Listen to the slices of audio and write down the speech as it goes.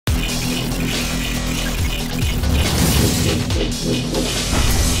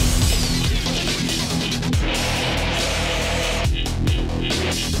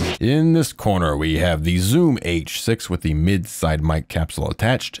In this corner, we have the Zoom H6 with the mid-side mic capsule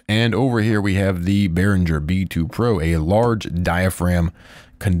attached. And over here, we have the Behringer B-2 Pro, a large diaphragm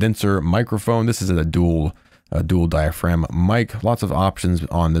condenser microphone. This is a dual diaphragm mic. Lots of options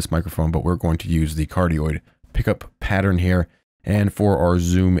on this microphone, but we're going to use the cardioid pickup pattern here. And for our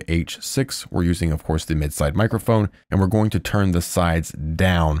Zoom H6, we're using, of course, the mid-side microphone, and we're going to turn the sides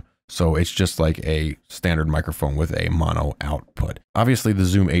down. So it's just like a standard microphone with a mono output. Obviously, the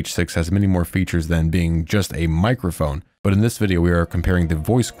Zoom H6 has many more features than being just a microphone. But in this video, we are comparing the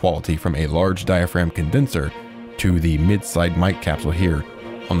voice quality from a large diaphragm condenser to the mid-side mic capsule here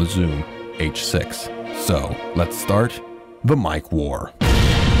on the Zoom H6. So let's start the mic war.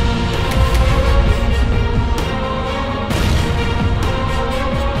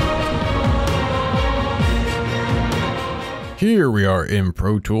 Here we are in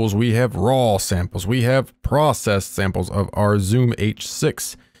Pro Tools. We have raw samples. We have processed samples of our Zoom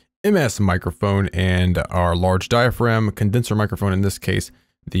H6 MS microphone and our large diaphragm condenser microphone, in this case,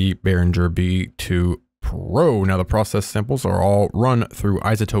 the Behringer B-2 Pro. Now the processed samples are all run through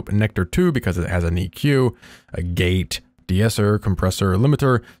iZotope Nectar 2 because it has an EQ, a gate, de-esser, compressor,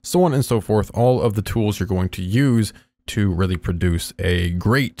 limiter, so on and so forth. All of the tools you're going to use to really produce a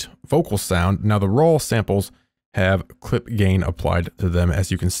great vocal sound. Now the raw samples have clip gain applied to them,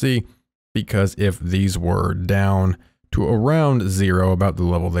 as you can see, because if these were down to around 0, about the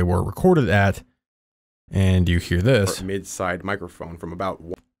level they were recorded at, and you hear this mid-side microphone from about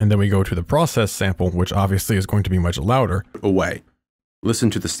 1, and then we go to the process sample, which obviously is going to be much louder away. Listen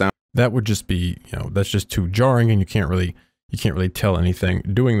to the sound. That would just be, that's just too jarring, and you can't really tell anything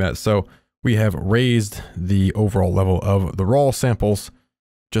doing that. So we have raised the overall level of the raw samples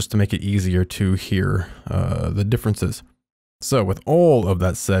just to make it easier to hear the differences. So with all of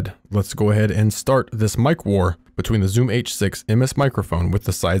that said, let's go ahead and start this mic war between the Zoom H6 MS microphone with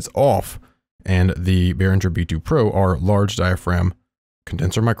the sides off and the Behringer B-2 Pro, our large diaphragm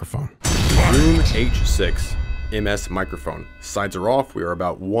condenser microphone. Zoom H6 MS microphone. Sides are off. We are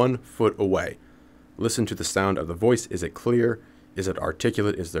about 1 foot away. Listen to the sound of the voice. Is it clear? Is it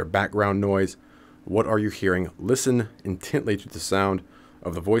articulate? Is there background noise? What are you hearing? Listen intently to the sound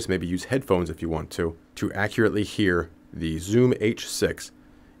of the voice. Maybe use headphones if you want to accurately hear the Zoom H6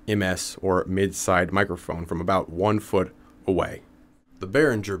 MS or mid-side microphone from about 1 foot away. The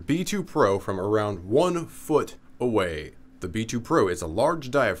Behringer B-2 Pro from around 1 foot away. The B-2 Pro is a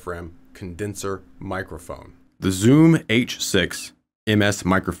large diaphragm condenser microphone. The Zoom H6 MS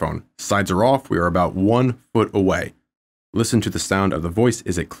microphone. Sides are off. We are about 1 foot away. Listen to the sound of the voice.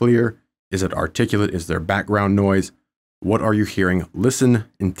 Is it clear? Is it articulate? Is there background noise? What are you hearing? Listen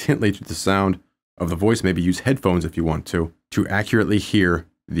intently to the sound of the voice. Maybe use headphones if you want to accurately hear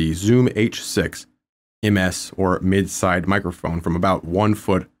the Zoom H6 MS or mid-side microphone from about 1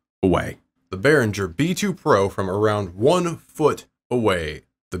 foot away. The Behringer B-2 Pro from around 1 foot away.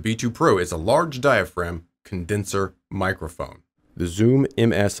 The B-2 Pro is a large diaphragm condenser microphone. The Zoom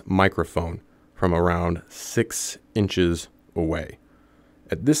MS microphone from around 6 inches away.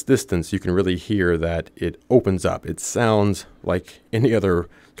 At this distance, you can really hear that it opens up. It sounds like any other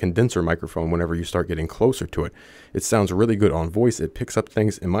condenser microphone whenever you start getting closer to it. It sounds really good on voice. It picks up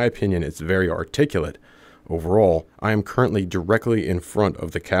things. In my opinion, it's very articulate. Overall, I am currently directly in front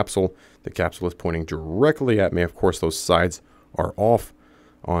of the capsule. The capsule is pointing directly at me. Of course, those sides are off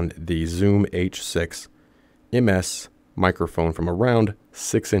on the Zoom H6 MS microphone from around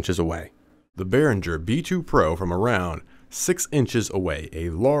 6 inches away. The Behringer B-2 Pro from around 6 inches away, a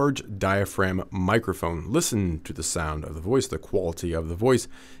large diaphragm microphone. Listen to the sound of the voice, the quality of the voice.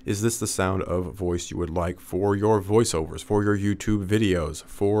 Is this the sound of voice you would like for your voiceovers, for your YouTube videos,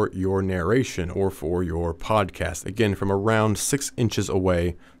 for your narration, or for your podcast? Again, from around 6 inches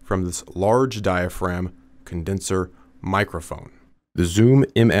away from this large diaphragm condenser microphone. The Zoom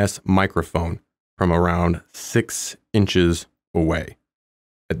MS microphone from around 6 inches away.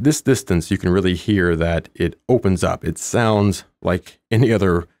 At this distance, you can really hear that it opens up. It sounds like any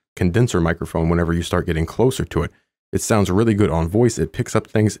other condenser microphone whenever you start getting closer to it. It sounds really good on voice. It picks up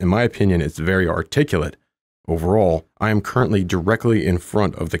things. In my opinion, it's very articulate. Overall, I am currently directly in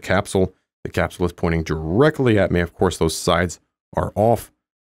front of the capsule. The capsule is pointing directly at me. Of course, those sides are off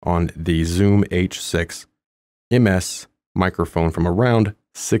on the Zoom H6 MS microphone from around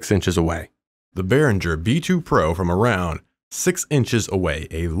 6 inches away. The Behringer B-2 Pro from around 6 inches away,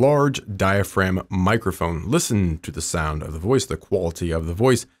 a large diaphragm microphone. Listen to the sound of the voice, the quality of the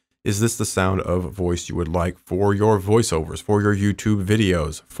voice. Is this the sound of voice you would like for your voiceovers, for your YouTube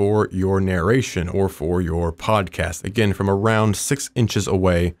videos, for your narration, or for your podcast? Again, from around 6 inches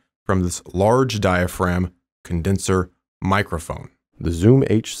away from this large diaphragm condenser microphone. the Zoom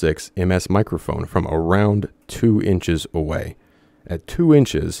H6 MS microphone from around 2 inches away. At 2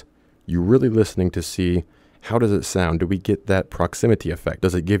 inches, you're really listening to see how does it sound? Do we get that proximity effect?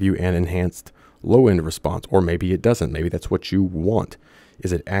 Does it give you an enhanced low-end response? Or maybe it doesn't. Maybe that's what you want.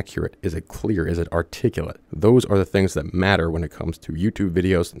 Is it accurate? Is it clear? Is it articulate? Those are the things that matter when it comes to YouTube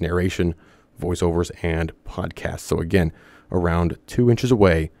videos, narration, voiceovers, and podcasts. So again, around 2 inches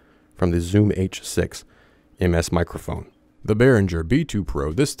away from the Zoom H6 MS microphone. The Behringer B-2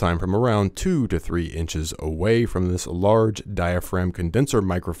 Pro, this time from around 2 to 3 inches away from this large diaphragm condenser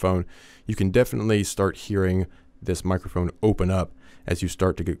microphone. You can definitely start hearing this microphone open up as you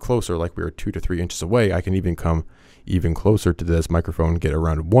start to get closer, like we are 2 to 3 inches away. I can even come even closer to this microphone, get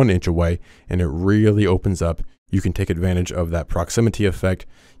around 1 inch away, and it really opens up. You can take advantage of that proximity effect,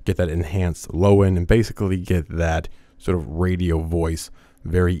 get that enhanced low end, and basically get that sort of radio voice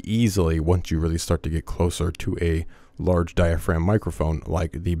very easily once you really start to get closer to a large diaphragm microphone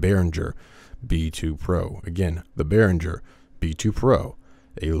like the Behringer B-2 Pro. Again, the Behringer B-2 Pro,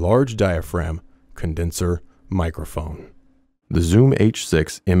 a large diaphragm condenser microphone. The Zoom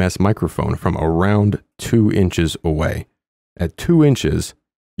H6 MS microphone from around 2 inches away. At 2 inches,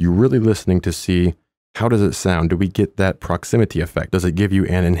 you're really listening to see how does it sound? Do we get that proximity effect? Does it give you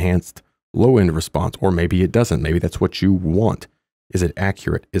an enhanced low-end response? Or maybe it doesn't. Maybe that's what you want. Is it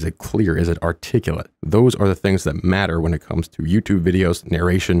accurate? Is it clear? Is it articulate? Those are the things that matter when it comes to YouTube videos,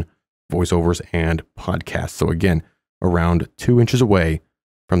 narration, voiceovers, and podcasts. So again, around 2 inches away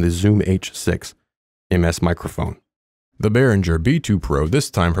from the Zoom H6 MS microphone. The Behringer B-2 Pro,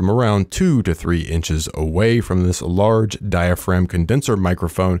 this time from around 2 to 3 inches away from this large diaphragm condenser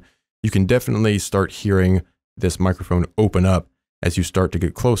microphone. You can definitely start hearing this microphone open up as you start to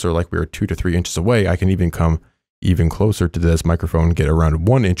get closer, like we are 2 to 3 inches away. I can even come even closer to this microphone, get around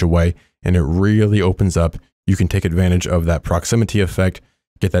 1 inch away, and it really opens up. You can take advantage of that proximity effect,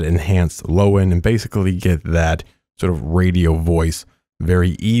 get that enhanced low end, and basically get that sort of radio voice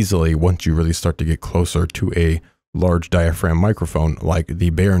very easily once you really start to get closer to a large diaphragm microphone like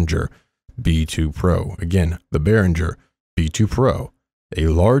the Behringer B-2 Pro. Again, the Behringer B-2 Pro, a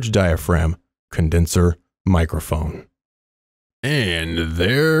large diaphragm condenser microphone. And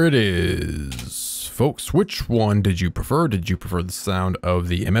there it is. Folks, which one did you prefer? Did you prefer the sound of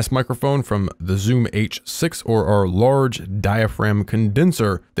the MS microphone from the Zoom H6 or our large diaphragm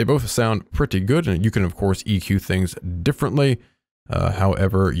condenser? They both sound pretty good, and you can of course EQ things differently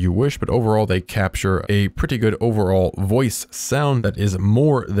however you wish, but overall they capture a pretty good overall voice sound that is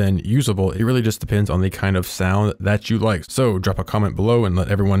more than usable. It really just depends on the kind of sound that you like. So drop a comment below and let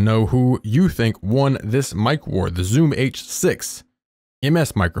everyone know who you think won this mic war, the Zoom H6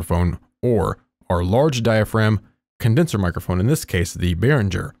 MS microphone or our large diaphragm condenser microphone, in this case, the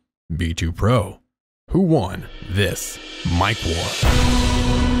Behringer B-2 Pro. Who won this mic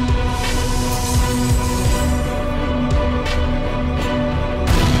war?